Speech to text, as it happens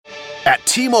At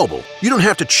T-Mobile, you don't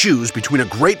have to choose between a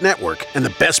great network and the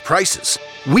best prices.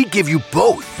 We give you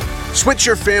both. Switch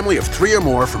your family of 3 or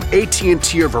more from AT&T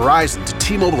or Verizon to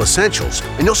T-Mobile Essentials,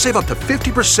 and you'll save up to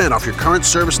 50% off your current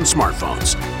service and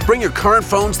smartphones. Bring your current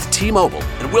phones to T-Mobile,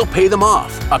 and we'll pay them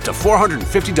off, up to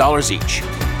 $450 each.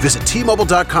 Visit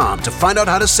T-Mobile.com to find out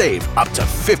how to save up to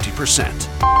 50%.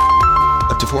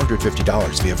 Up to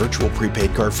 $450 via virtual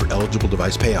prepaid card for eligible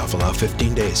device payoff. Allow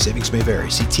 15 days. Savings may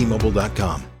vary. See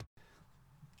T-Mobile.com.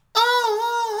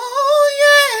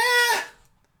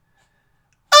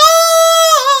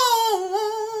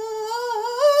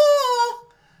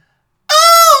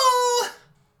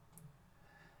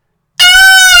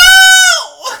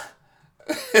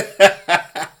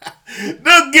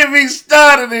 Don't get me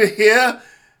started in here.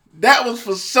 That was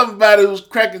for somebody who was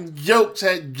cracking jokes,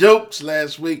 had jokes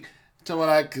last week, telling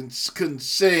me I couldn't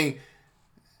sing.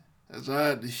 So I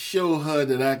had to show her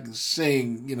that I can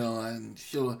sing, and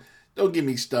show her. Don't get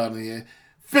me started in here.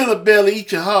 Philip Bailey,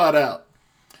 eat your heart out.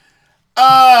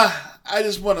 I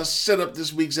just want to set up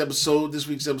this week's episode.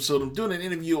 I'm doing an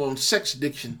interview on sex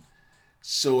addiction.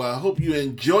 So I hope you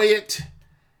enjoy it.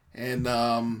 And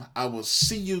I will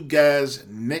see you guys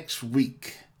next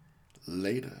week.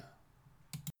 Later.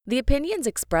 The opinions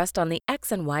expressed on the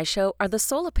X and Y Show are the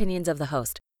sole opinions of the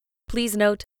host. Please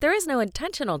note, there is no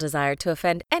intentional desire to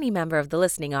offend any member of the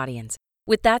listening audience.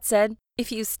 With that said,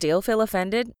 if you still feel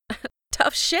offended,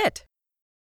 tough shit.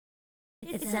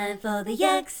 It's time for the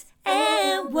X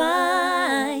and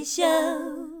Y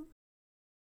Show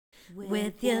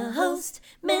with your host,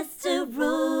 Mr.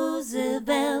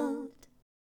 Roosevelt.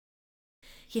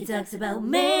 He talks about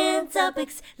man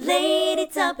topics, lady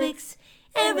topics,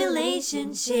 and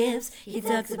relationships. He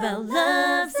talks about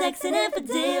love, sex, and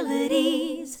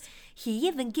infidelities. He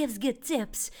even gives good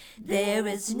tips. There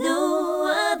is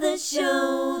no other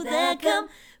show that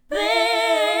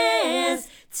compares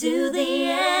to the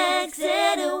X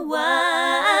and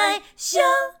Y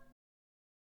Show.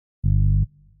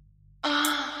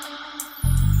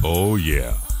 Oh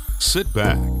yeah. Sit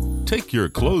back, take your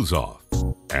clothes off,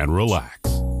 and relax.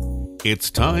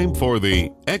 It's time for the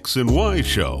X and Y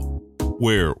Show,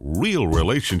 where real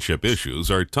relationship issues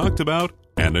are talked about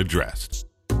and addressed.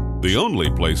 The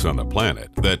only place on the planet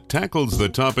that tackles the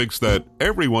topics that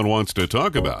everyone wants to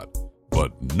talk about,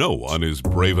 but no one is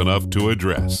brave enough to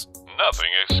address.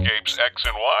 Nothing escapes X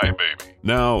and Y, baby.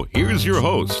 Now, here's your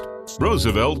host,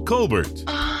 Roosevelt Colbert.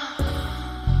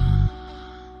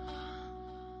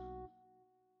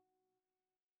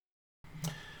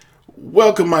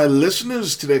 Welcome, my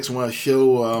listeners, to the X and Y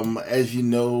Show. As you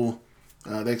know,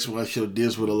 the X and Y Show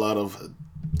deals with a lot of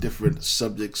different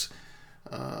subjects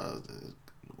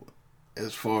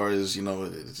as far as, how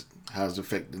it's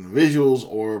affecting individuals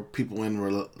or people in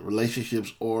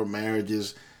relationships or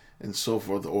marriages and so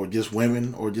forth, or just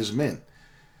women or just men.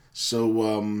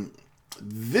 So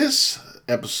this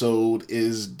episode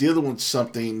is dealing with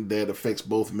something that affects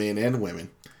both men and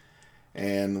women.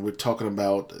 And we're talking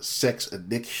about sex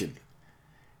addiction.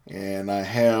 And I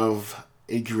have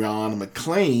Adrienne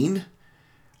MacIain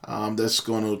that's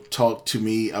going to talk to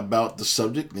me about the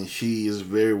subject. And she is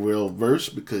very well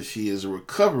versed because she is a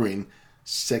recovering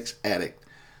sex addict.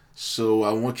 So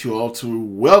I want you all to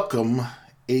welcome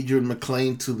Adrienne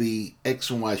MacIain to the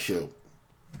X and Y Show.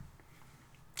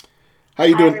 How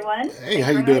you doing? Hi, everyone. Hey,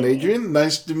 how you doing, Adrienne?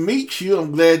 Nice to meet you.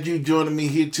 I'm glad you're joining me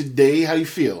here today. How you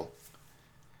feel?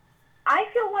 I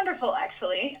feel wonderful,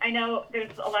 actually. I know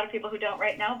there's a lot of people who don't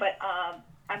right now, but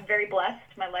I'm very blessed.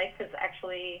 My life is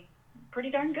actually pretty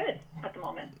darn good at the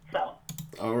moment. So.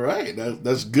 All right.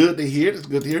 That's good to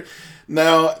hear.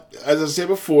 Now, as I said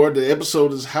before, the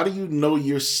episode is How Do You Know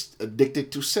You're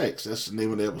Addicted to Sex? That's the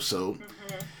name of the episode.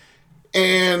 Mm-hmm.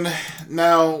 And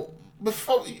now,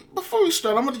 before we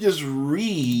start, I'm going to just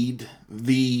read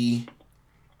the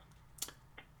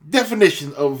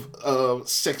definition of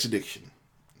sex addiction.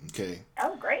 Okay.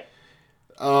 Oh, great.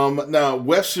 Now,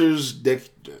 Webster's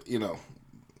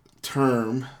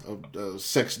term of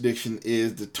sex addiction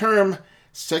is the term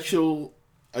sexual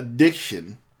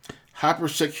addiction.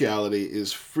 Hypersexuality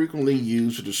is frequently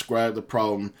used to describe the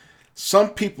problem some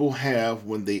people have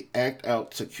when they act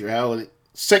out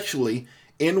sexually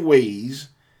in ways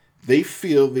they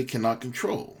feel they cannot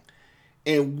control,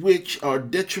 and which are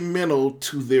detrimental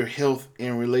to their health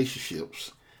and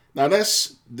relationships. Now,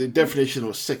 that's the definition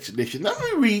of sex addiction. Now,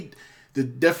 let me read the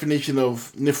definition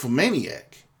of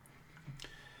nymphomaniac.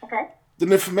 Okay. The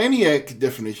nymphomaniac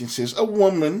definition says a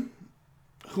woman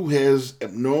who has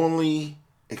abnormally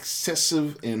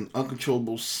excessive and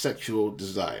uncontrollable sexual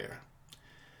desire.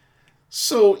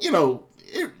 So,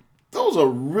 those are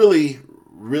really,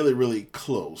 really, really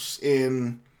close.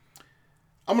 And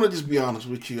I'm gonna just be honest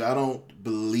with you. I don't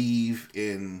believe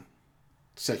in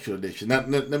sexual addiction. Now,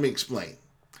 let me explain.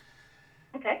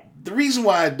 Okay. The reason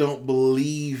why I don't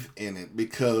believe in it,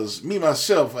 because me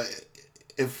myself,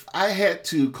 if I had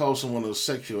to call someone a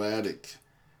sexual addict,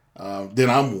 then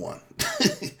I'm one.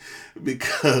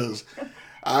 Because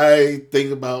I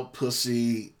think about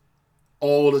pussy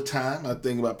all the time. I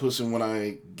think about pussy when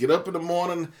I get up in the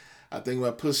morning. I think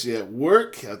about pussy at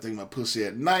work. I think about pussy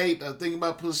at night. I think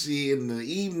about pussy in the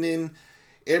evening.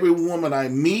 Every woman I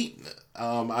meet,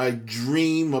 I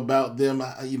dream about them,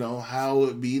 how it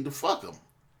would be to fuck them.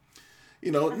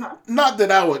 Not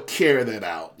that I would carry that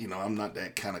out. I'm not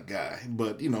that kind of guy.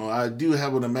 But, I do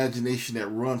have an imagination that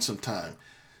runs sometime.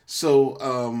 So,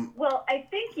 well, I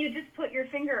think you just put your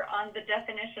finger on the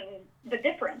definition, the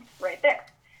difference right there,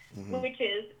 which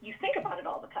is you think about it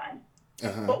all the time,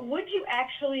 but would you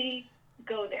actually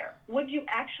go there? Would you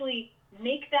actually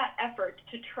make that effort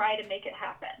to try to make it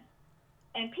happen?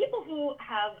 And people who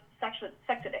have sex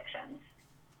addictions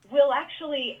will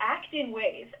actually act in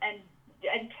ways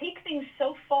and take things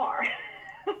so far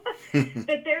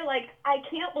that they're like, I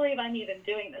can't believe I'm even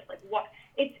doing this. Like, what?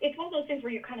 It's one of those things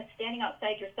where you're kind of standing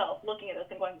outside yourself, looking at this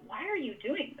and going, why are you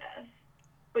doing this?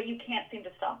 But you can't seem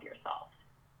to stop yourself.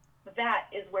 That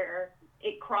is where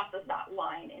it crosses that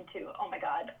line into, oh my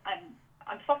God,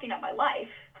 I'm fucking up my life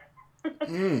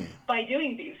by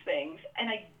doing these things, and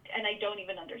I don't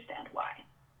even understand why.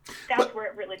 That's where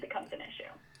it really becomes an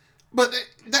issue. But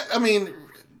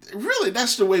really,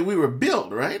 that's the way we were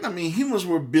built, right? I mean, humans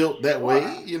were built that way,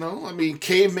 I mean,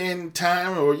 caveman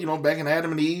time, or, back in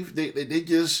Adam and Eve, they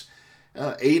just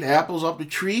ate apples off the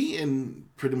tree and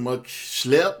pretty much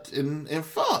slept and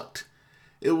fucked.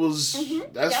 It was,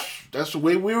 that's the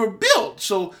way we were built.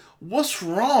 So what's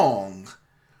wrong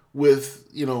with,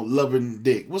 loving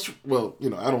dick? I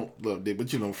don't love dick,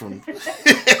 but, from...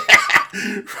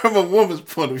 from a woman's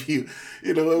point of view,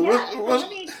 let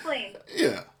me explain.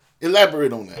 Yeah,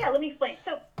 elaborate on that. Yeah, let me explain.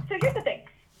 So here's the thing.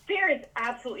 There is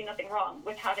absolutely nothing wrong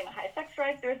with having a high sex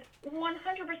drive. There's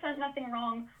 100% nothing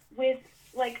wrong with,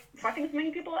 fucking as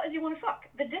many people as you want to fuck.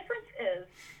 The difference is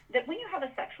that when you have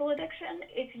a sexual addiction,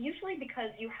 it's usually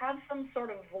because you have some sort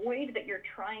of void that you're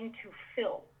trying to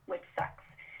fill with sex.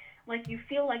 Like, you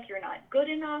feel like you're not good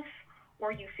enough,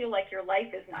 or you feel like your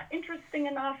life is not interesting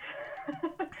enough.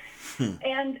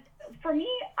 And for me,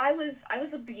 I was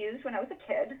abused when I was a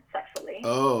kid sexually.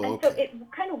 Oh, and so it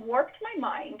kind of warped my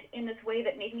mind in this way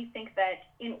that made me think that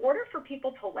in order for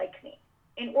people to like me,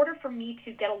 in order for me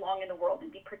to get along in the world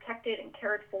and be protected and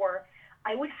cared for,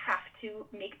 I would have to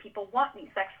make people want me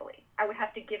sexually. I would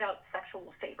have to give out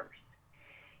sexual favors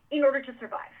in order to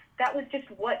survive. That was just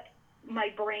what my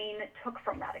brain took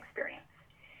from that experience.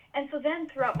 And so then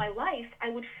throughout my life, I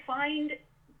would find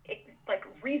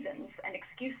reasons and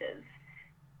excuses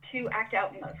to act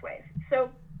out in those ways. So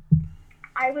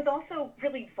I was also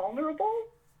really vulnerable,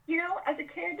 as a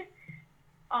kid,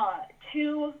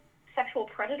 to sexual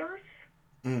predators,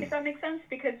 if that makes sense,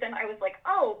 because then I was like,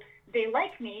 oh, they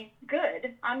like me,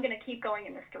 good, I'm going to keep going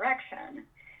in this direction.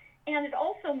 And it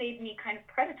also made me kind of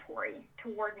predatory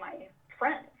toward my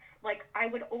friends. Like, I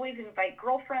would always invite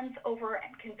girlfriends over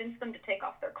and convince them to take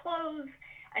off their clothes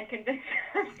and convince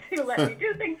them to let me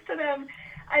do things to them.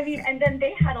 I mean, and then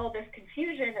they had all this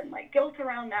confusion and, guilt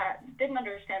around that, didn't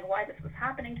understand why this was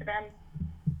happening to them.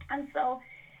 And so,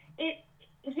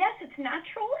 yes, it's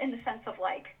natural in the sense of,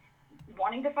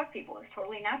 wanting to fuck people is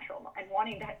totally natural, and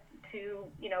wanting to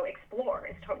explore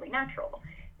is totally natural.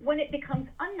 When it becomes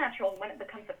unnatural and when it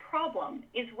becomes a problem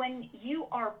is when you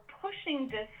are pushing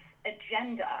this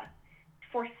agenda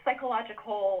for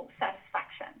psychological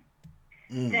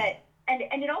satisfaction. That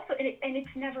and it also and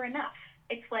it's never enough.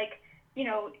 It's like,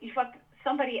 you fuck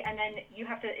somebody and then you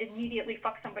have to immediately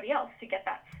fuck somebody else to get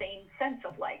that same sense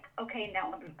of okay,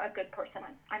 now I'm a good person,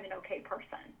 I'm an okay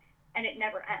person. And it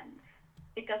never ends.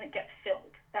 It doesn't get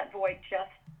filled. That void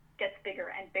just gets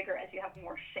bigger and bigger as you have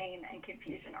more shame and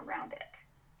confusion around it.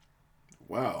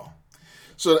 Wow.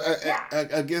 So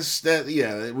I guess that,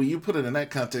 when you put it in that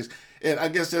context, and I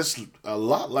guess that's a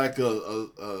lot like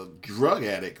a drug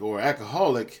addict or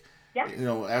alcoholic. Yeah,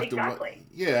 after exactly.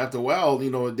 After a while,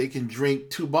 they can drink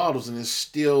 2 bottles and it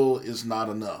still is not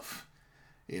enough.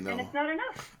 And it's not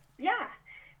enough. Yeah,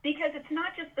 because it's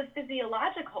not just the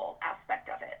physiological aspect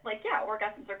of it.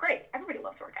 Orgasms are great. Everybody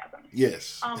loves orgasms.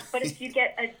 Yes. But if you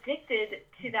get addicted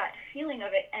to that feeling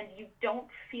of it and you don't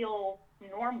feel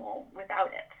normal without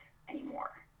it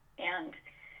anymore. And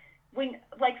when,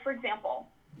 for example,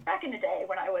 back in the day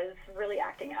when I was really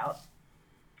acting out,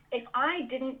 if I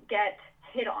didn't get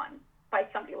hit on by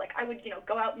somebody, I would,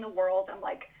 go out in the world, I'm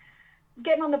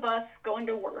getting on the bus, going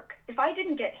to work, if I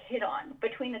didn't get hit on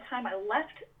between the time I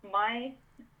left my,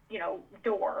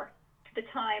 door to the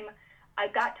time I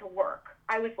got to work,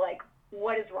 I was like,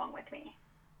 what is wrong with me?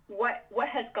 What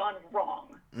has gone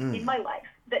wrong in my life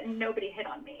that nobody hit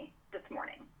on me this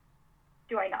morning?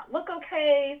 Do I not look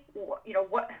okay? What,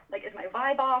 is my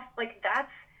vibe off? Like,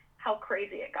 that's how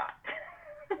crazy it got.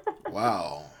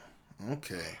 Wow.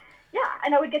 Okay. Yeah,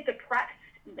 and I would get depressed,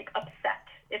 like upset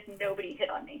if nobody hit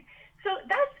on me. So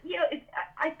that's,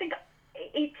 I think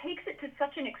it takes it to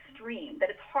such an extreme that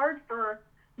it's hard for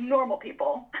normal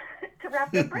people to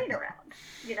wrap their brain around,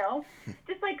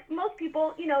 Just like most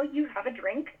people, you have a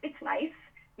drink, it's nice.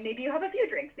 Maybe you have a few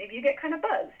drinks, maybe you get kind of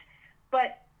buzzed.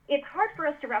 But it's hard for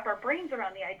us to wrap our brains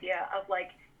around the idea of,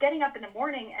 like, getting up in the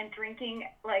morning and drinking,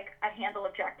 like, a handle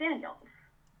of Jack Daniels,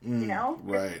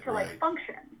 Right, to like,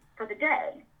 function for the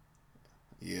day.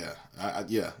 Yeah,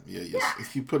 yeah.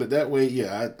 If you put it that way,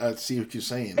 yeah, I see what you're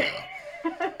saying now.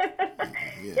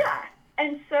 Yeah,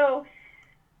 and so,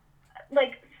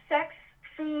 like, sex,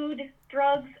 food,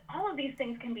 drugs, all of these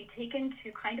things can be taken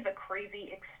to kind of a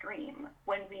crazy extreme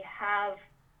when we have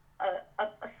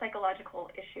a psychological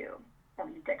issue or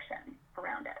an addiction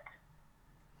around it.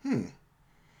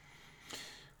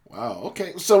 Wow,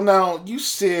 okay. So now you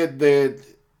said that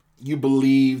you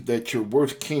believe that your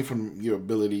worth came from your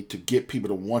ability to get people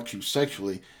to want you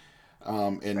sexually,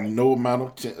 and Right. no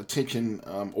amount of attention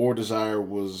or desire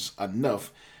was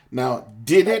enough. Now,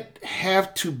 did it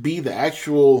have to be the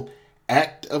actual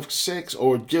act of sex,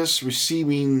 or just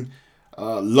receiving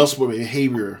lustful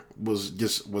behavior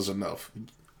was enough?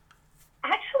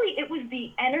 Actually, it was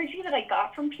the energy that I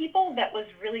got from people that was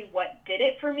really what did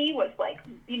it for me, was like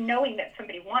knowing that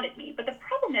somebody wanted me. But the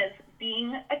problem is,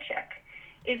 being a chick,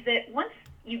 is that once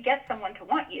you get someone to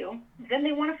want you, then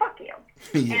they want to fuck you.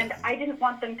 Yeah. And I didn't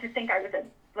want them to think I was a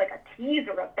tease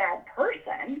or a bad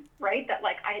person, right? That,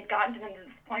 like, I had gotten to them to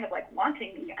this point of, like,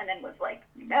 wanting me, and then was like,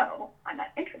 no, I'm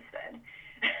not interested.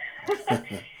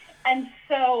 And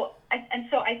so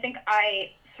I think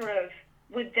I sort of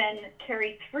would then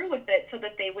carry through with it so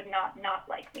that they would not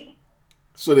like me.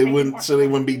 So they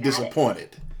wouldn't be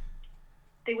disappointed.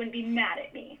 They wouldn't be mad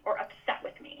at me or upset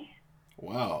with me.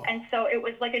 Wow. And so it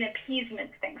was like an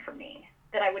appeasement thing for me,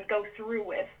 that I would go through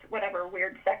with whatever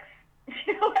weird sex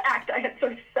act I had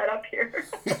sort of set up here.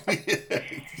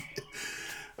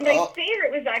 My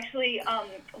favorite was actually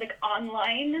like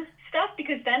online stuff,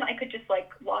 because then I could just,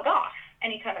 like, log off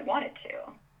anytime I wanted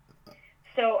to.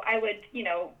 So I would,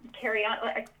 carry on,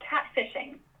 like,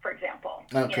 catfishing, for example.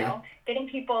 Okay. Getting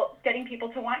people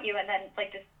to want you and then,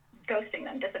 like, just ghosting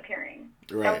them, disappearing.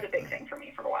 Right. That was a big thing for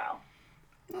me for a while.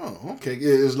 Oh, okay.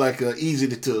 It's like easy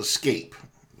to escape.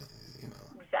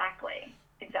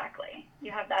 Exactly.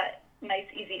 You have that nice,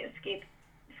 easy escape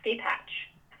hatch.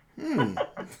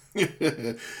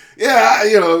 Yeah,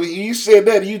 you said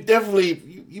that.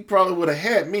 You probably would have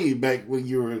had me back when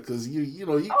you were, because you.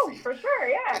 Oh, for sure,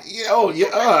 yeah. Yeah,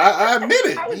 I admit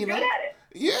it. I was good at it.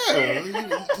 Yeah,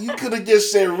 you could have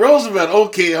just said, Roosevelt,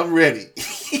 okay, I'm ready.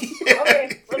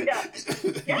 Okay, let's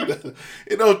go. Yeah.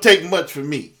 It don't take much for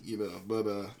me, but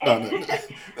no.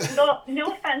 Well,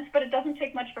 no offense, but it doesn't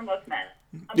take much for most men.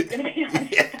 I'm just going to be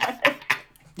honest about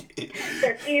it.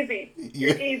 They're easy.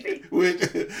 You're easy.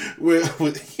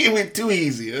 He went too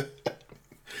easy. Huh?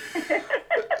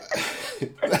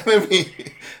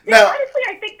 Now, honestly,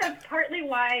 I think that's partly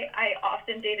why I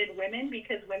often dated women,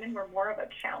 because women were more of a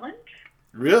challenge.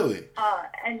 Really?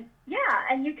 And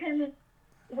you can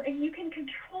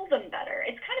control them better.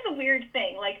 It's kind of a weird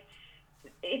thing. Like,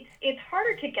 it's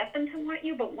harder to get them to want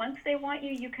you, but once they want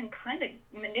you, you can kind of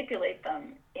manipulate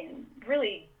them in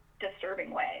really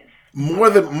disturbing ways. More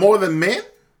than men?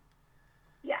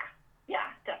 Yeah,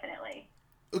 definitely.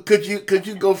 Could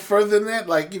you go further than that?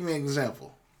 Like, give me an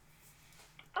example.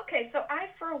 Okay, so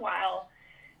for a while,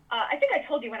 I think I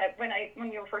told you when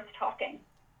we were first talking,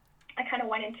 I kind of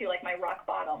went into, like, my rock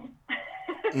bottom.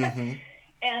 Mm-hmm.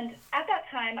 And at that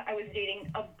time, I was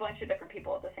dating a bunch of different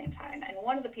people at the same time. And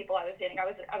one of the people I was dating, I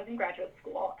was in graduate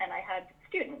school, and I had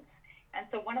students. And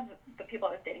so one of the people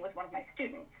I was dating was one of my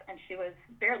students, and she was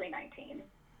barely 19,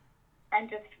 and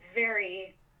just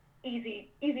very easy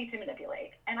to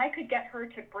manipulate. And I could get her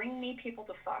to bring me people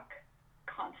to fuck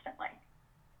constantly.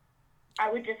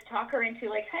 I would just talk her into,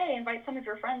 like, hey, invite some of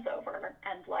your friends over,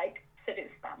 and, like,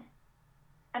 seduce them.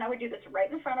 And I would do this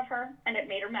right in front of her, and it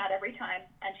made her mad every time,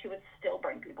 and she would still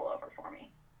bring people over for me.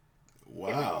 Wow.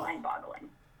 It was mind-boggling.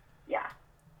 Yeah.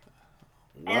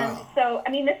 Wow. And so, I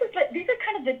mean, these are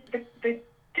kind of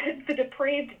the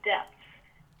depraved depths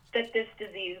that this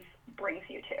disease brings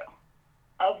you to,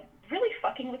 of really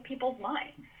fucking with people's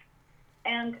minds.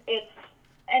 And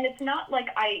it's not like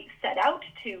I set out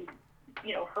to,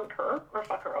 hurt her or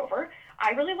fuck her over.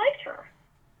 I really liked her.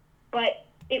 But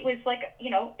it was like,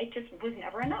 it just was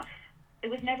never enough. It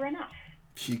was never enough.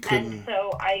 She couldn't. And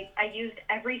so I used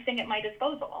everything at my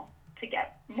disposal to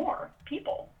get more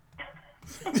people.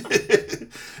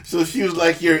 So she was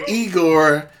like your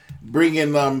Igor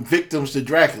bringing victims to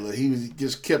Dracula. He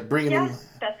just kept bringing them.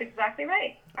 That's exactly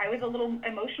right. I was a little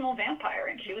emotional vampire,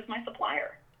 and she was my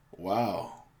supplier.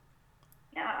 Wow.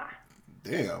 Yeah.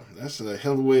 Damn, that's a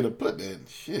hell of a way to put that.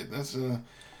 Shit, that's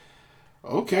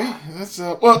okay. That's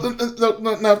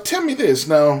well. Now tell me this.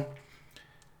 Now,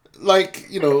 like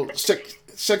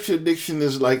sexual addiction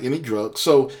is like any drug.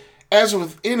 So, as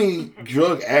with any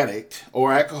drug addict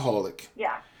or alcoholic,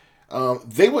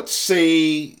 they would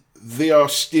say they are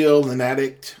still an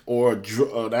addict or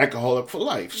an alcoholic for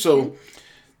life. So,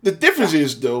 the difference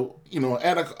is though, an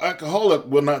alcoholic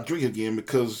will not drink again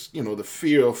because the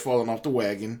fear of falling off the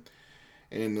wagon.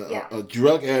 And a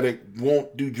drug addict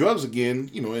won't do drugs again,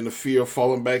 in the fear of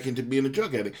falling back into being a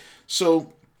drug addict.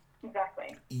 So,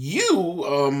 exactly.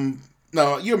 You,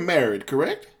 now you're married,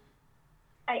 correct?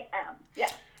 I am.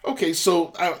 Yes. Okay,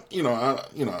 so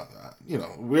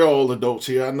we're all adults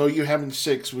here. I know you're having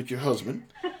sex with your husband.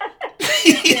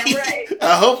 Damn right.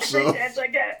 I hope so. Every chance I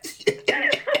get.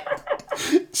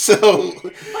 So.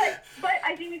 But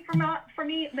I think for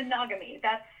me, monogamy.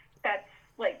 That's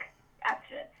like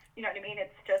abstinence. You know what I mean?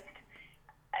 It's just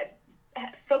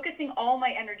focusing all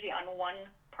my energy on one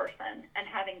person and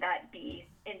having that be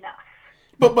enough.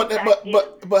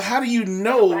 But how do you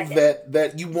know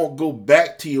that you won't go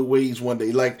back to your ways one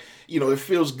day? Like, it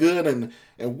feels good, and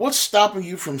what's stopping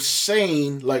you from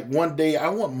saying, like, one day I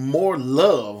want more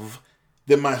love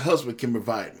than my husband can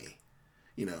provide me?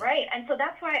 Right, and so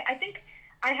that's why I think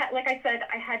I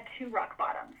had two rock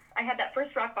bottoms. I had that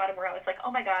first rock bottom where I was like,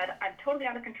 oh my God, I'm totally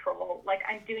out of control. Like,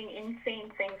 I'm doing insane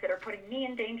things that are putting me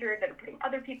in danger, that are putting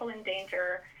other people in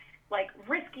danger, like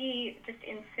risky, just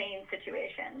insane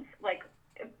situations, like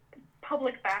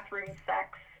public bathroom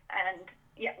sex and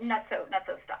not so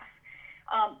stuff.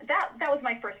 That was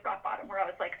my first rock bottom where I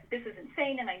was like, this is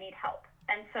insane and I need help.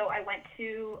 And so I went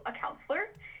to a counselor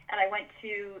and I went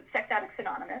to Sex Addicts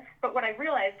Anonymous. But what I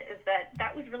realized is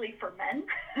that was really for men.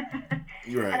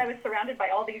 Right. And I was surrounded by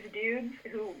all these dudes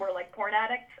who were like porn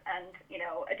addicts and,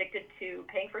 addicted to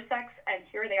paying for sex. And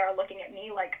here they are looking at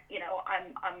me like,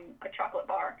 I'm a chocolate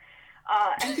bar.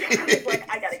 And so I was like,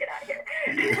 I got to get out of here.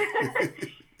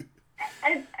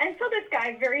 And so this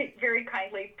guy very, very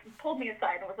kindly pulled me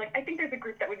aside and was like, I think there's a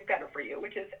group that would be better for you,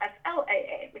 which is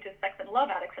SLAA, which is Sex and Love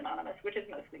Addicts Anonymous, which is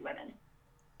mostly women.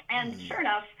 And sure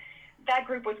enough, that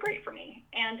group was great for me.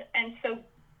 And so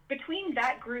between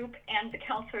that group and the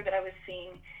counselor that I was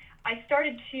seeing, I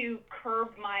started to curb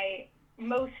my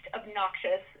most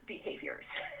obnoxious behaviors.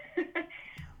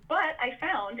 But I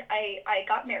found I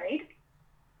got married,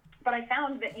 but I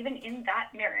found that even in that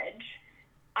marriage,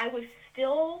 I was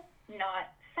still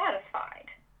not satisfied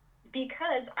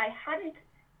because I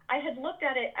had looked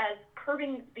at it as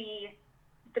curbing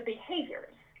the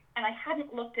behaviors, and I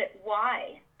hadn't looked at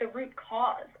why, the root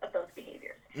cause of those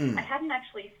behaviors. I hadn't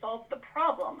actually solved the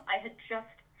problem. I had just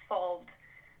solved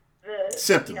the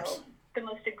symptoms, the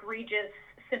most egregious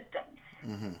symptoms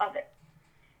of it.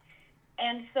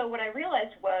 And so what I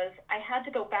realized was I had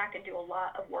to go back and do a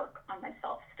lot of work on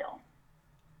myself still.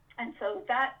 And so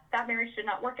that marriage did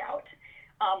not work out.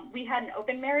 We had an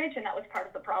open marriage, and that was part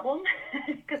of the problem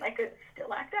because I could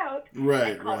still act out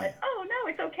and call it, oh, no,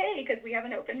 it's okay because we have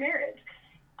an open marriage.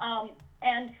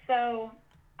 And so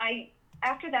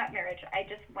after that marriage, I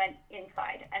just went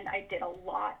inside and I did a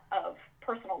lot of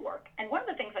personal work. And one of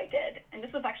the things I did, and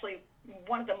this was actually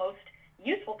one of the most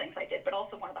useful things I did, but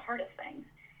also one of the hardest things,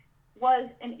 was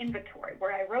an inventory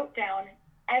where I wrote down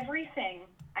everything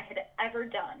I had ever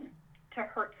done to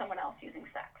hurt someone else using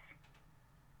sex.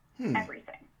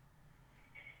 Everything.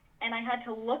 And I had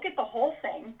to look at the whole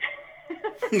thing.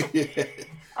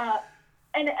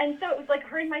 And so it was like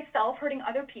hurting myself, hurting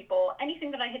other people,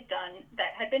 anything that I had done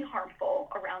that had been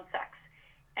harmful around sex.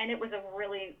 And it was a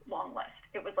really long list.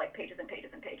 It was like pages and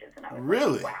pages and pages. And I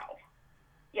was like, wow.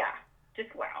 Yeah,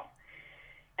 just wow.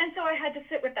 And so I had to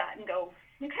sit with that and go,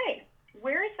 okay,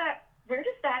 where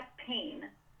does that pain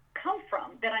come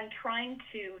from that I'm trying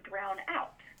to drown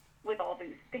out with all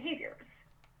these behaviors?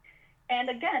 And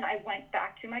again, I went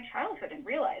back to my childhood and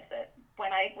realized that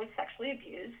when I was sexually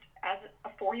abused as a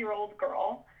 4-year-old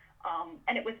girl,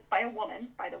 and it was by a woman,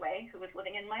 by the way, who was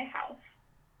living in my house,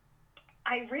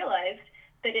 I realized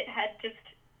that it had just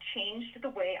changed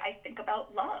the way I think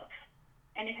about love.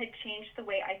 And it had changed the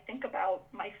way I think about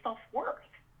my self-worth.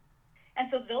 And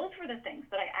so those were the things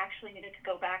that I actually needed to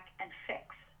go back and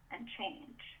fix and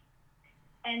change.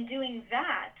 And doing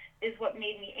that is what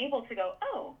made me able to go,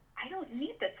 oh, I don't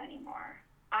need this anymore.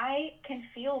 I can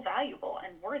feel valuable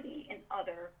and worthy in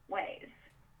other ways.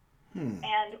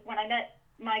 And when I met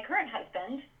my current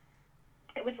husband,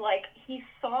 it was like he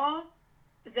saw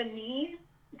the me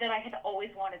that I had always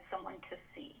wanted someone to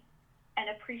see and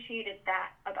appreciated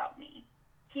that about me.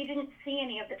 He didn't see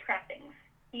any of the trappings.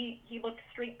 He looked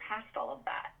straight past all of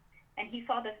that. And he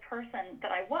saw this person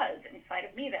that I was inside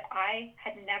of me that I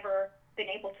had never been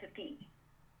able to be,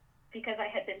 because I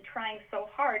had been trying so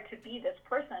hard to be this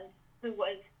person who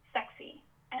was sexy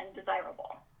and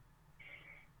desirable.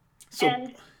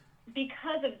 And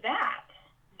because of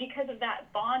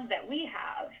that bond that we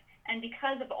have, and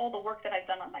because of all the work that I've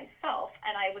done on myself,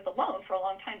 and I was alone for a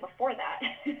long time before that,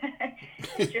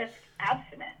 just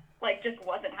abstinent, like just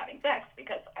wasn't having sex,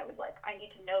 because I was like, I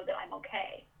need to know that I'm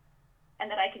okay and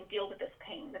that I can deal with this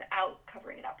pain without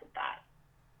covering it up with that.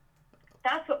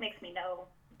 That's what makes me know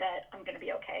that I'm going to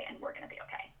be okay and we're going to be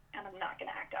okay, and I'm not going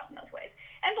to act out in those ways.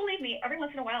 And believe me, every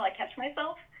once in a while I catch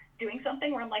myself doing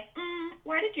something where I'm like,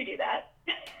 why did you do that?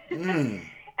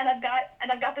 And I've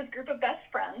got this group of best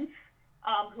friends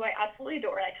who I absolutely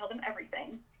adore, and I tell them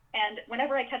everything. And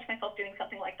whenever I catch myself doing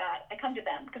something like that, I come to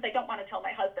them, because I don't want to tell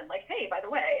my husband, like, hey, by the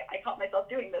way, I caught myself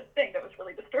doing this thing that was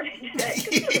really disturbing today,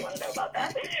 because he doesn't want to know about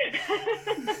that.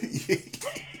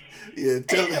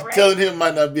 Telling him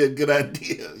might not be a good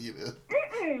idea, you know.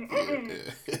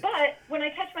 But when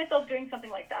I catch myself doing something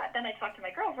like that, then I talk to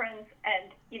my girlfriends,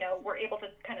 and, you know, we're able to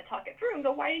kind of talk it through and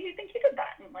go, why do you think you did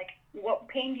that? And, like, what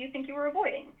pain do you think you were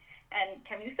avoiding? And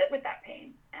can you sit with that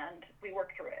pain? And we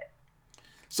work through it.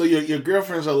 So your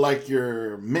girlfriends are like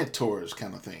your mentors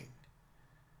kind of thing?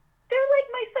 They're like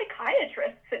my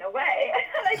psychiatrists in a way.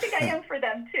 And I think I am for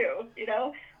them too, you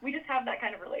know? We just have that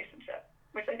kind of relationship,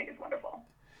 which I think is wonderful.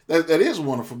 That is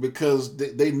wonderful, because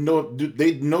they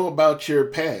know about your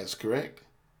past, correct?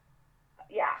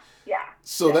 Yeah.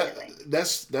 So definitely.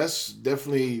 that's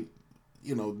definitely,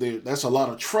 you know, that's a lot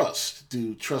of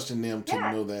trusting them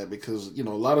to know that, because, you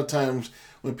know, a lot of times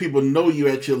when people know you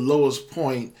at your lowest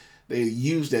point, they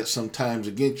use that sometimes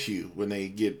against you when they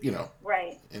get, you know,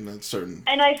 right in a certain.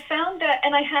 And I found that,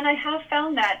 and I have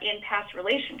found that in past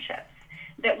relationships,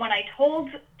 that when I told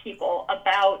people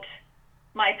about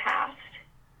my past,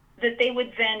 that they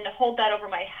would then hold that over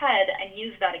my head and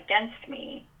use that against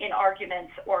me in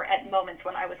arguments or at moments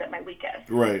when I was at my weakest.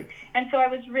 Right. And so I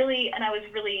was really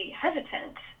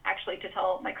hesitant, actually, to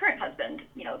tell my current husband,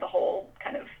 you know, the whole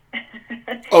kind of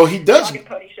he does. dog and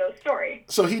pony show story.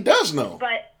 So he does know.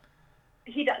 But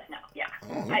he does know, yeah.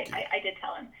 Oh, okay. I did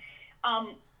tell him.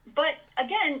 But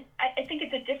again, I think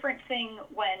it's a different thing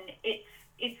when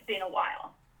it's been a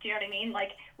while. Do you know what I mean?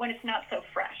 Like when it's not so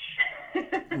fresh.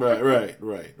 Right.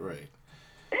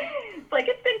 It's like,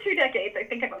 it's been 2 decades. I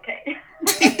think I'm okay.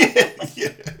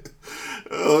 Yeah.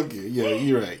 Okay. Yeah,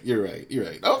 you're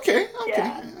right. Okay.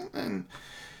 Yeah. And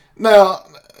now,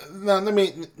 let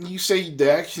me. You say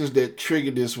the actions that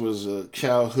triggered this was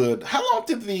childhood. How long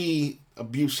did the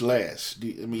abuse last?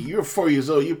 I mean, you're 4 years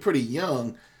old. You're pretty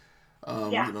young.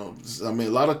 Yeah. You know, I mean,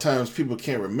 a lot of times people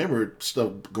can't remember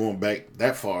stuff going back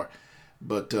that far.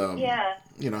 But yeah.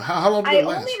 You know, how long did it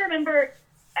last? I only remember.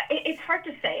 It's hard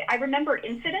to say. I remember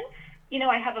incidents. You know,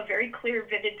 I have a very clear,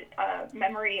 vivid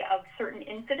memory of certain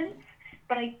incidents,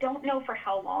 but I don't know for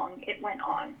how long it went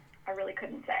on. I really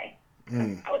couldn't say.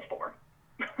 I was 4.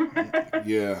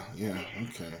 Yeah.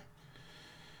 Okay.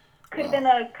 Could have been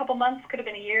a couple months. Could have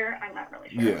been a year. I'm not really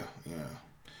sure. Yeah.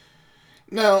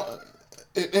 Now,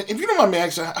 if you don't mind me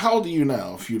asking, how old are you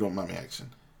now? If you don't mind me asking.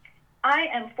 I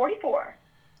am 44.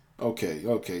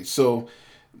 Okay. So,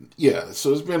 yeah.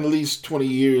 So it's been at least 20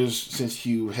 years since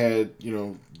you had, you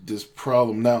know, this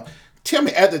problem. Now, tell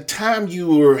me, at the time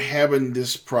you were having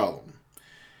this problem,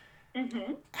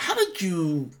 how did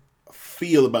you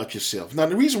feel about yourself? Now,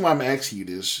 the reason why I'm asking you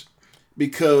this,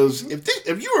 because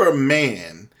if you were a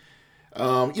man,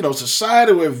 you know,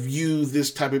 society would view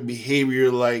this type of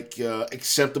behavior like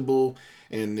acceptable,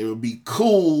 and it would be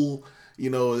cool. You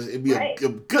know, it'd be a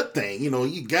good thing. You know,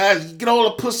 you guys, you get all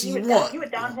the pussy you want. You a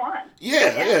Don Juan.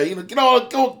 Yeah. You know,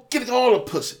 get all the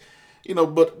pussy. You know,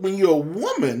 but when you're a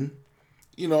woman,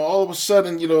 you know, all of a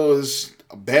sudden, you know, it's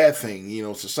a bad thing. You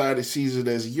know, society sees it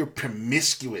as you're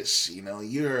promiscuous. You know,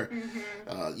 you're,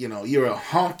 you know, you're a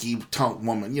honky tonk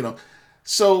woman. You know,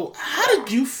 so how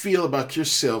did you feel about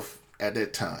yourself at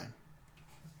that time?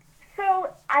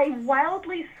 So I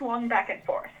wildly swung back and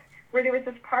forth. where there was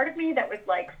this part of me that was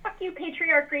like, fuck you,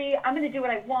 patriarchy, I'm going to do what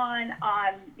I want.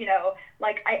 You know,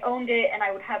 like I owned it and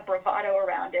I would have bravado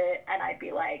around it. And I'd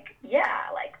be like, yeah,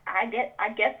 like I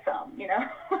get some, you know,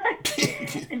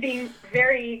 and being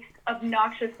very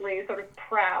obnoxiously sort of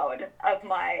proud of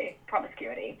my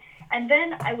promiscuity. And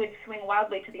then I would swing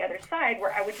wildly to the other side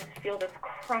where I would just feel this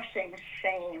crushing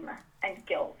shame and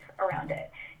guilt around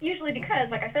it. Usually because,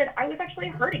 like I said, I was actually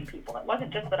hurting people. It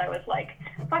wasn't just that I was like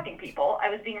fucking people. I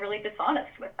was being really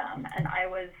dishonest with them, and I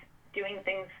was doing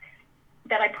things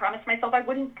that I promised myself I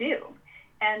wouldn't do,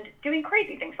 and doing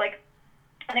crazy things. Like,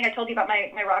 I think I told you about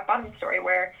my rock bottom story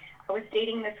where I was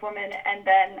dating this woman, and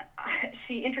then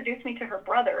she introduced me to her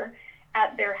brother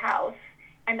at their house,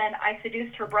 and then I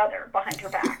seduced her brother behind her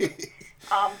back,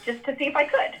 just to see if I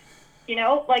could. You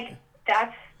know, like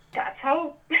that's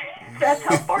how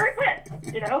far it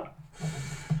went, you know?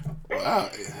 Wow.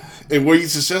 And were you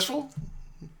successful?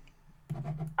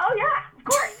 Oh yeah, of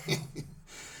course.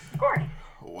 Of course.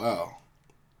 Wow.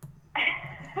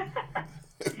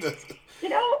 You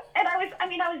know, and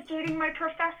I was dating my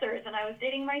professors and I was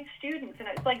dating my students, and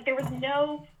it's like there was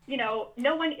no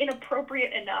one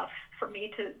inappropriate enough for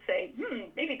me to say,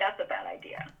 maybe that's a bad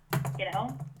idea, you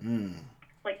know?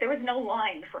 Like there was no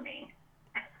line for me.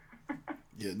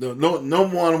 Yeah, no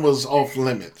one was off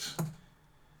limits.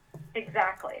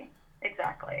 Exactly.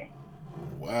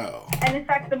 Wow. And in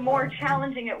fact, the more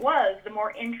challenging it was, the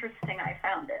more interesting I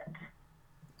found it.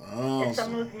 Oh, if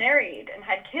someone was married and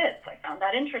had kids, I found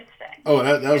that interesting. Oh,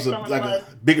 that was a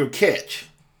bigger catch.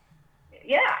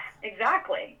 Yeah,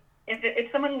 exactly.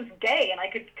 If someone was gay and I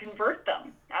could convert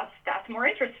them, that's more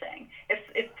interesting.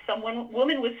 If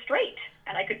woman was straight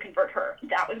and I could convert her,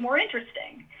 that was more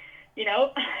interesting. You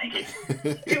know,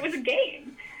 it was a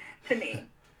game to me.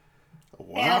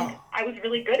 Wow. And I was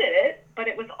really good at it, but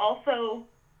it was also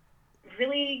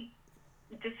really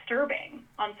disturbing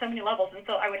on so many levels. And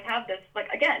so I would have this, like,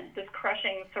 again, this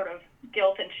crushing sort of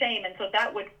guilt and shame. And so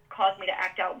that would cause me to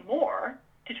act out more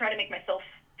to try to make myself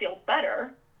feel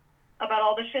better about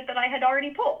all the shit that I had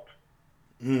already pulled.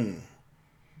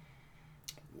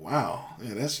 Wow.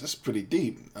 Yeah, that's pretty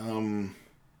deep.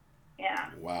 Yeah.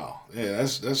 Wow. Yeah,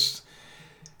 that's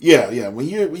yeah. When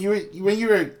you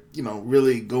were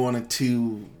really going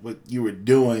into what you were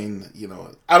doing,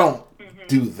 I don't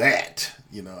do that.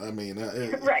 I mean,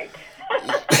 right.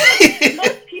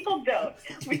 Most people don't,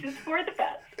 which is for the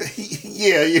best.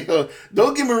 Yeah,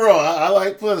 don't get me wrong. I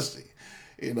like pussy,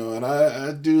 and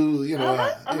I do,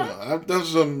 I've done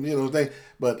some, things,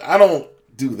 but I don't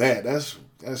do that.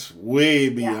 That's way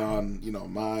beyond,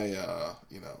 my,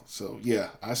 So yeah,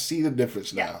 I see the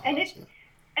difference now. And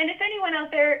if anyone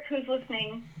out there who's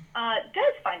listening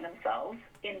does find themselves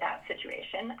in that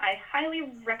situation, I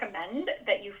highly recommend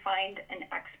that you find an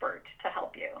expert to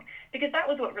help you, because that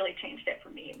was what really changed it for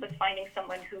me, was finding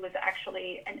someone who was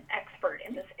actually an expert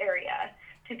in this area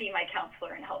to be my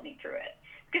counselor and help me through it.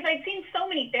 Because I'd seen so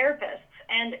many therapists,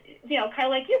 and kind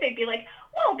of like you, they'd be like,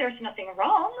 well, there's nothing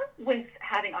wrong with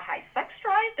having a high sex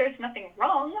drive. There's nothing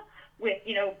wrong with,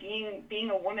 being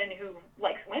a woman who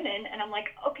likes women. And I'm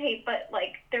like, okay, but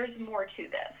like, there's more to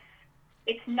this.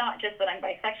 It's not just that I'm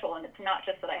bisexual, and it's not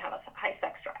just that I have a high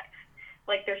sex drive.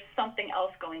 Like, there's something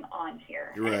else going on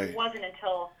here. Right. And it wasn't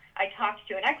until I talked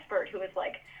to an expert who was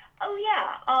like, oh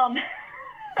yeah,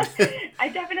 I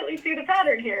definitely see the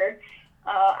pattern here.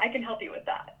 I can help you with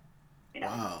that.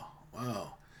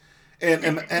 Wow.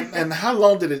 And how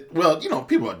long did it? Well,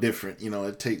 people are different.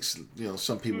 It takes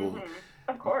some people.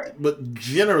 Of course. But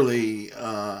generally,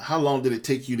 how long did it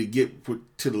take you to get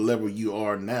to the level you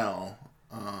are now?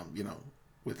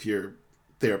 With your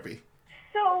therapy.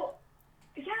 So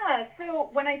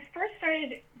when I first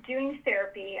started doing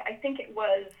therapy, I think it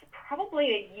was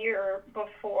probably a year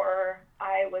before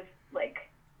I was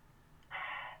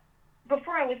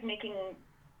making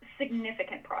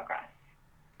significant progress,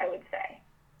 I would say.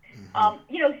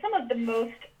 Some of the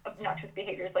most obnoxious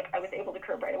behaviors, like, I was able to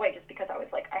curb right away just because I was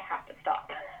like, I have to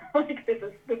stop. Like, this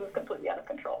is completely out of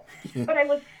control. But I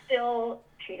was still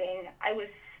cheating. I was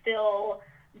still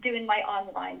doing my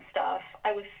online stuff.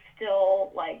 I was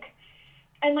still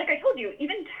and like I told you,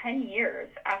 even 10 years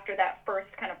after that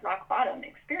first kind of rock bottom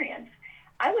experience,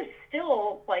 I was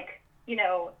still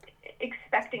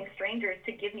expecting strangers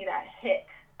to give me that hit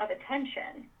of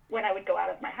attention when I would go out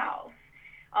of my house.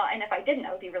 And if I didn't,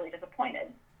 I would be really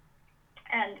disappointed.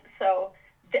 And so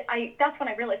that's when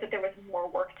I realized that there was more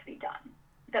work to be done,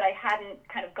 that I hadn't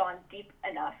kind of gone deep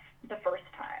enough the first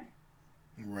time.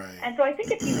 Right. And so I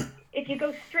think if you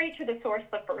go straight to the source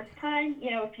the first time,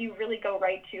 if you really go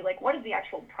right to, what is the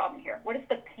actual problem here? What is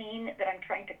the pain that I'm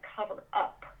trying to cover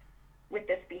up with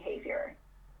this behavior?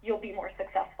 you'll be more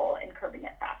successful in curbing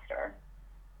it faster.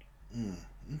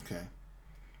 Okay.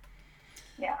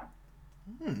 Yeah.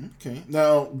 Okay.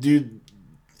 Now, do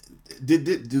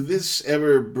this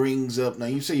ever brings up? Now,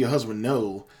 you say your husband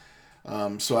no,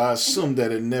 so I assume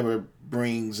that it never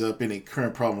brings up any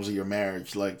current problems in your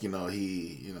marriage. Like,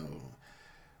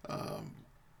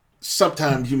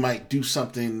 sometimes you might do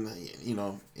something,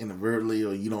 inadvertently,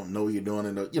 or you don't know you're doing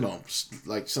it.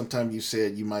 Like sometimes you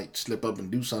said you might slip up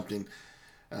and do something.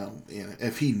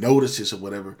 If he notices or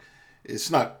whatever, it's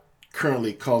not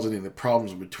currently causing any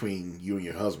problems between you and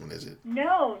your husband, is it?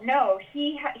 No.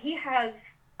 He has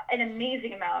an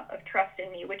amazing amount of trust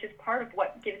in me, which is part of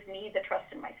what gives me the trust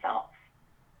in myself,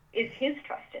 is his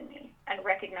trust in me and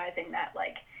recognizing that,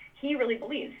 like, he really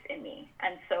believes in me,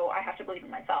 and so I have to believe in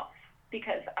myself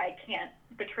because I can't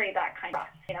betray that kind of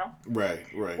trust, Right.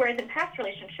 Whereas in past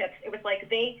relationships, it was like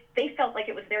they felt like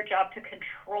it was their job to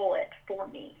control it for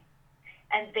me.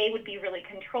 And they would be really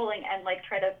controlling and like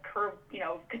try to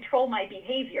control my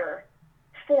behavior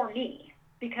for me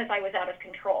because I was out of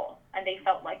control. And they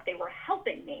felt like they were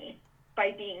helping me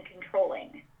by being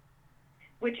controlling,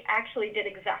 which actually did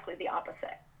exactly the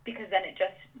opposite, because then it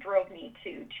just drove me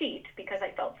to cheat because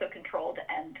I felt so controlled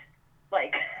and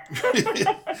like,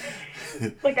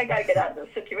 like I got to get out of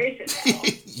this situation now,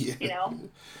 Yeah.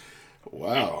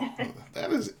 Wow.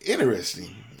 That is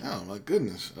interesting. Oh, my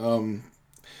goodness.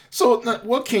 So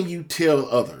what can you tell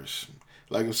others?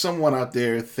 Like if someone out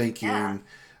there thinking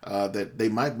that they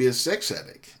might be a sex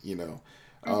addict,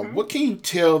 what can you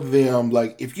tell them?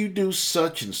 Like if you do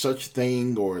such and such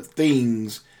thing or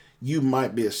things, you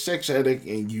might be a sex addict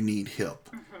and you need help.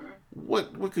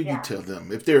 What could you tell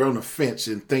them if they're on the fence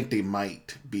and think they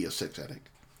might be a sex addict?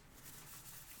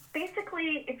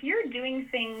 Basically, if you're doing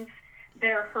things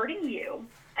that are hurting you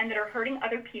and that are hurting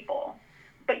other people,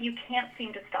 but you can't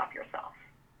seem to stop yourself,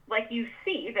 like you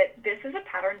see that this is a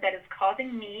pattern that is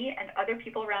causing me and other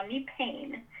people around me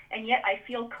pain, and yet I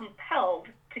feel compelled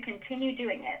to continue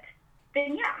doing it,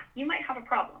 then you might have a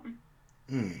problem.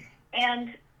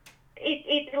 And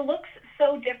it looks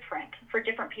so different for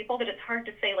different people that it's hard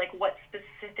to say like what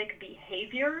specific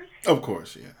behaviors. Of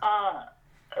course, yeah.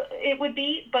 It would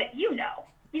be, but you know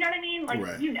what I mean? Like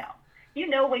right. you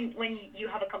know when you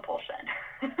have a compulsion.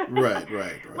 Right.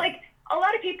 Like a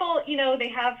lot of people, they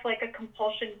have like a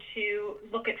compulsion to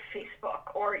look at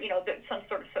Facebook or, some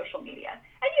sort of social media.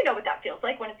 And you know what that feels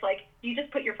like when it's like you just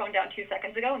put your phone down 2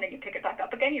 seconds ago and then you pick it back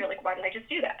up again. You're like, why did I just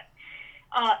do that?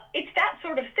 It's that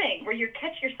sort of thing where you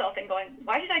catch yourself and going,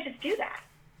 why did I just do that?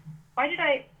 Why did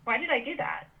I do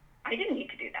that? I didn't need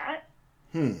to do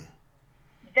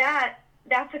that.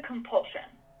 That's a compulsion.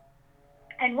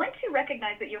 And once you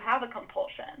recognize that you have a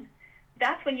compulsion,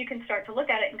 that's when you can start to look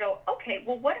at it and go, okay,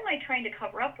 well, what am I trying to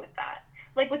cover up with that?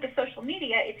 Like with the social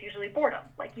media, it's usually boredom.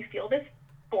 Like you feel this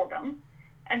boredom,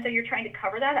 and so you're trying to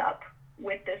cover that up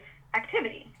with this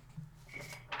activity.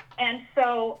 And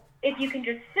so if you can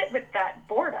just sit with that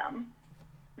boredom,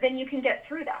 then you can get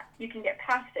through that. You can get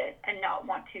past it and not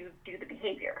want to do the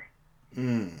behavior.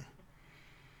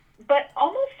 But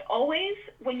almost always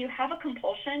when you have a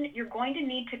compulsion, you're going to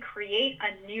need to create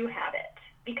a new habit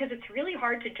because it's really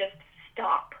hard to just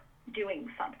stop doing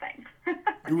something.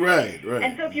 Right.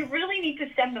 And so if you really need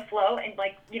to stem the flow and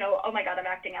like, oh my God, I'm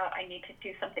acting out, I need to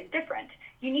do something different,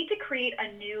 you need to create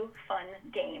a new fun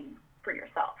game for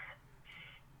yourself.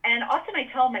 And often I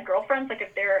tell my girlfriends, like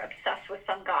if they're obsessed with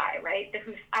some guy, right,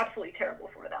 who's absolutely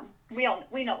terrible for them. We know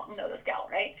this gal,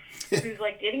 right, who's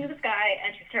like dating this guy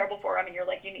and she's terrible for him, and you're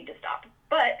like, you need to stop.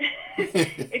 But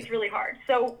it's really hard.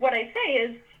 So what I say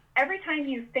is every time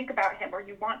you think about him or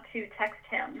you want to text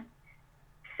him,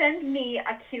 send me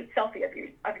a cute selfie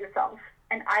of yourself,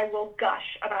 and I will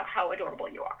gush about how adorable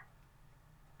you are.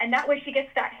 And that way she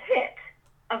gets that hit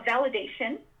of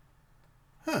validation,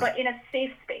 but in a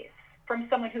safe space from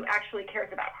someone who actually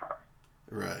cares about her.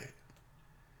 Right.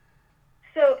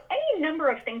 So any number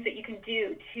of things that you can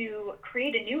do to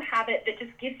create a new habit that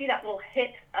just gives you that little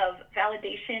hit of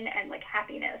validation and like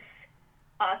happiness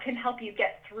can help you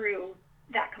get through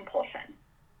that compulsion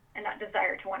and that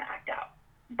desire to want to act out.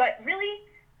 But really,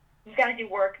 you got to do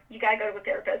work. You got to go to a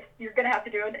therapist. You're going to have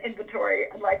to do an inventory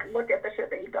and like look at the shit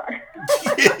that you've done.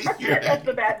 That's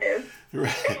the bad news.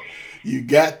 Right. You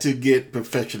got to get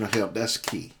professional help. That's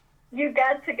key. You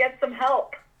got to get some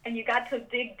help, and you got to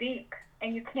dig deep,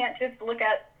 and you can't just look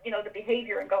at, the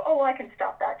behavior and go, oh, well, I can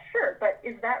stop that. Sure, but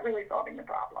is that really solving the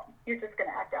problem? You're just going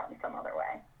to act out in some other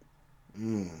way.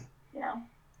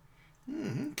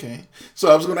 Okay.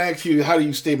 So I was going to ask you, how do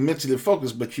you stay mentally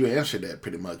focused, but you answered that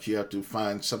pretty much. You have to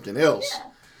find something else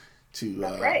to,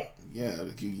 That's right.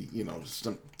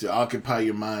 to occupy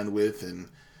your mind with, and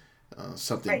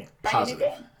something Right.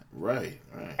 positive. Right.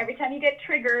 Every time you get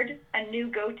triggered, a new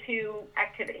go-to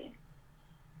activity.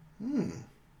 Now,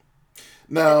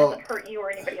 That doesn't hurt you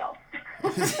or anybody else.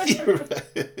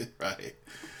 right.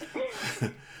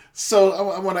 So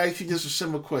I want to ask you just a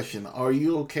simple question. Are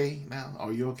you okay now?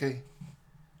 Are you okay?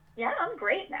 Yeah, I'm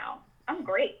great now. I'm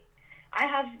great. I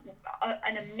have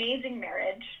an amazing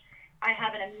marriage. I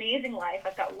have an amazing life.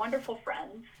 I've got wonderful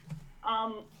friends.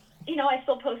 I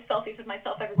still post selfies of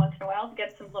myself every once in a while to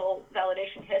get some little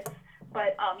validation hits,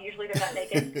 but usually they're not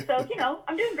naked. So,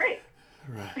 I'm doing great.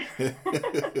 Right.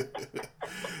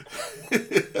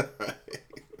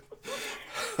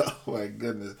 Oh, my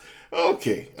goodness.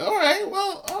 Okay. All right.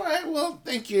 Well,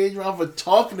 thank you, Adrienne, for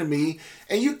talking to me.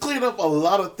 And you cleared up a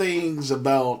lot of things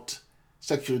about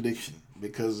sexual addiction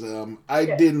because I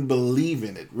didn't believe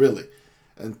in it, really,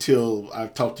 until I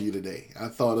talked to you today. I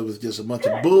thought it was just a bunch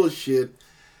of bullshit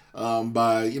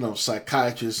by,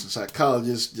 psychiatrists and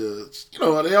psychologists.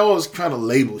 They always trying to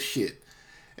label shit.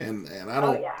 And I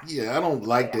don't, I don't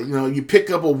like that. You pick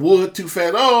up a wood too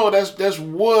fast. Oh, that's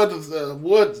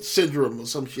wood syndrome or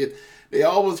some shit. They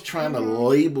always trying to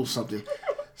label something.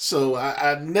 So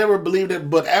I never believed it.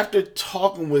 But after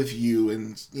talking with you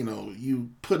and,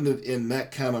 you putting it in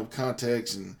that kind of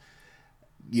context and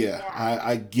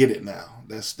I get it now.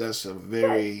 That's a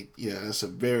very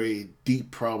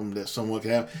deep problem that someone can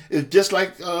have. It's just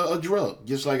like a drug,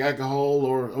 just like alcohol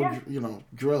or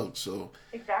drugs. So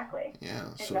exactly.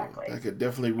 Yeah. So that could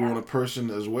definitely ruin a person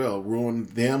as well, ruin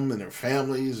them and their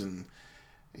families and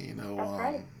and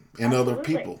other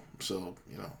people. So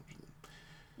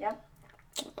Yep.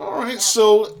 All right.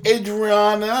 So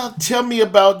Adriana, tell me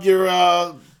about your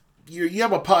you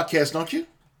have a podcast, don't you?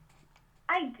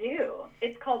 I do.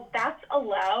 It's called That's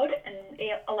Allowed, and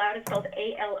Allowed is spelled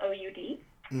ALOUD.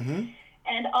 Mm-hmm.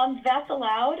 And on That's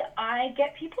Allowed, I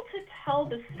get people to tell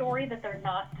the story that they're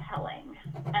not telling.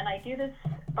 And I do this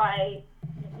by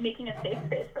making a safe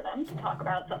space for them to talk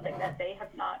about something that they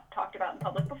have not talked about in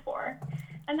public before.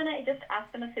 And then I just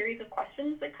ask them a series of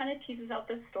questions that kind of teases out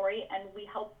this story, and I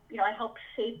help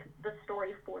shape the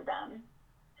story for them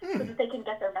so that they can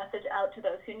get their message out to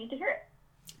those who need to hear it.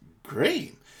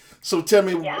 Great. So tell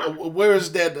me, where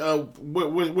is that?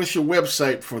 What's your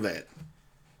website for that?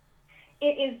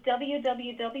 It is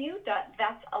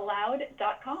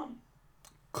www.thatsallowed.com.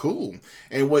 Cool.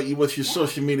 And what's your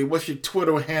social media? What's your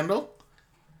Twitter handle?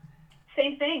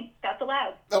 Same thing. That's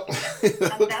allowed. Oh.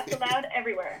 That's allowed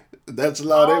everywhere. That's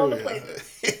allowed all everywhere.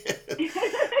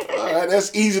 All right,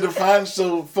 that's easy to find.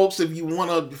 So, folks, if you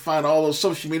want to find all those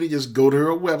social media, just go to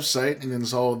her website, and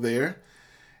it's all there.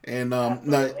 And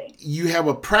now you have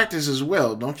a practice as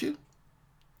well, don't you?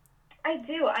 I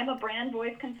do. I'm a brand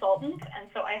voice consultant, and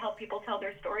so I help people tell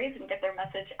their stories and get their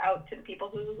message out to the people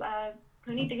who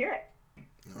need to hear it.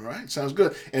 All right, sounds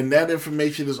good. And that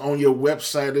information is on your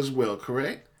website as well,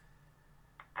 correct?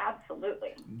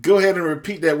 Absolutely. Go ahead and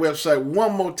repeat that website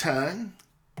one more time.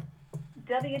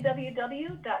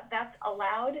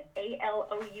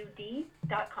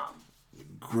 www.thatsallowed.com.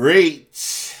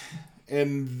 Great.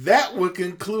 And that would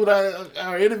conclude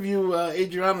our interview,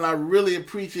 Adrienne. And I really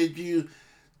appreciate you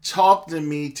talking to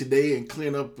me today and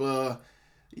clearing up, the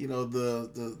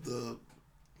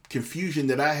confusion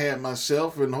that I had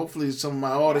myself, and hopefully some of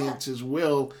my audience as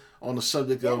well on the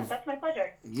subject of. That's my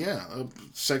pleasure. Of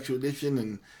sexual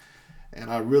addiction,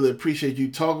 and I really appreciate you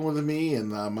talking with me,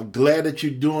 and I'm glad that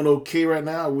you're doing okay right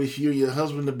now. I wish you and your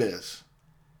husband the best.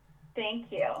 Thank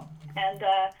you, and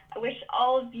I wish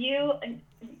all of you and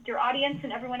your audience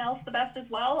and everyone else the best as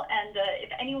well. And if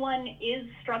anyone is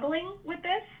struggling with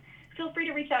this, feel free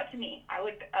to reach out to me. I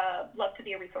would love to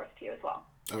be a resource to you as well.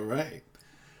 All right.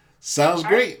 Sounds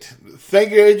great. Right.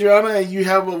 Thank you, Adriana, and you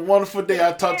have a wonderful day.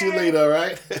 I'll talk to you later, all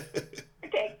right?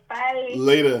 Okay, bye.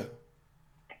 Later.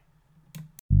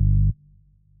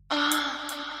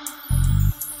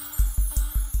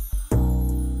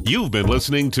 You've been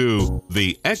listening to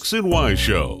The X and Y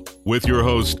Show with your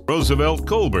host, Roosevelt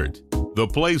Colbert, the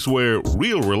place where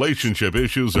real relationship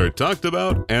issues are talked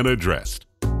about and addressed.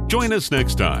 Join us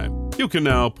next time. You can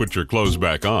now put your clothes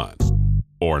back on.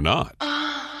 Or not.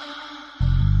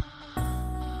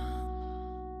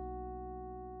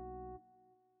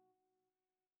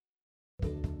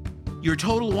 Your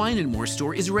Total Wine & More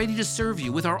store is ready to serve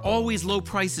you with our always low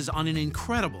prices on an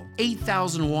incredible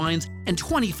 8,000 wines and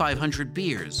 2,500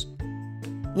 beers.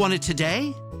 Want it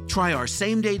today? Try our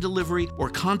same-day delivery or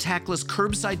contactless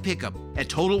curbside pickup at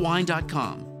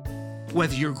TotalWine.com.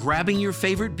 Whether you're grabbing your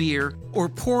favorite beer or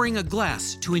pouring a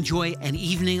glass to enjoy an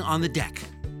evening on the deck,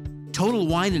 Total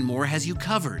Wine & More has you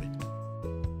covered.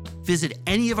 Visit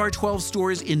any of our 12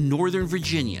 stores in Northern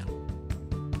Virginia.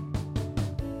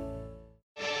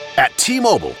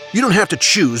 T-Mobile, you don't have to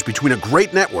choose between a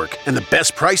great network and the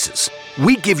best prices.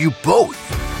 We give you both.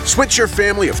 Switch your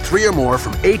family of 3 or more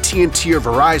from AT&T or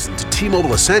Verizon to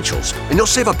T-Mobile Essentials, and you'll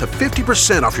save up to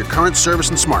 50% off your current service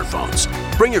and smartphones.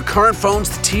 Bring your current phones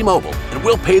to T-Mobile, and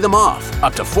we'll pay them off,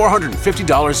 up to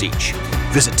 $450 each.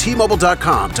 Visit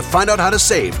T-Mobile.com to find out how to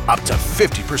save up to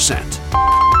 50%.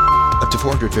 Up to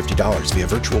 $450 via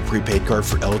virtual prepaid card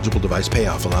for eligible device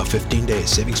payoff. Allow 15 days.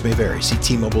 Savings may vary. See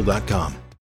T-Mobile.com.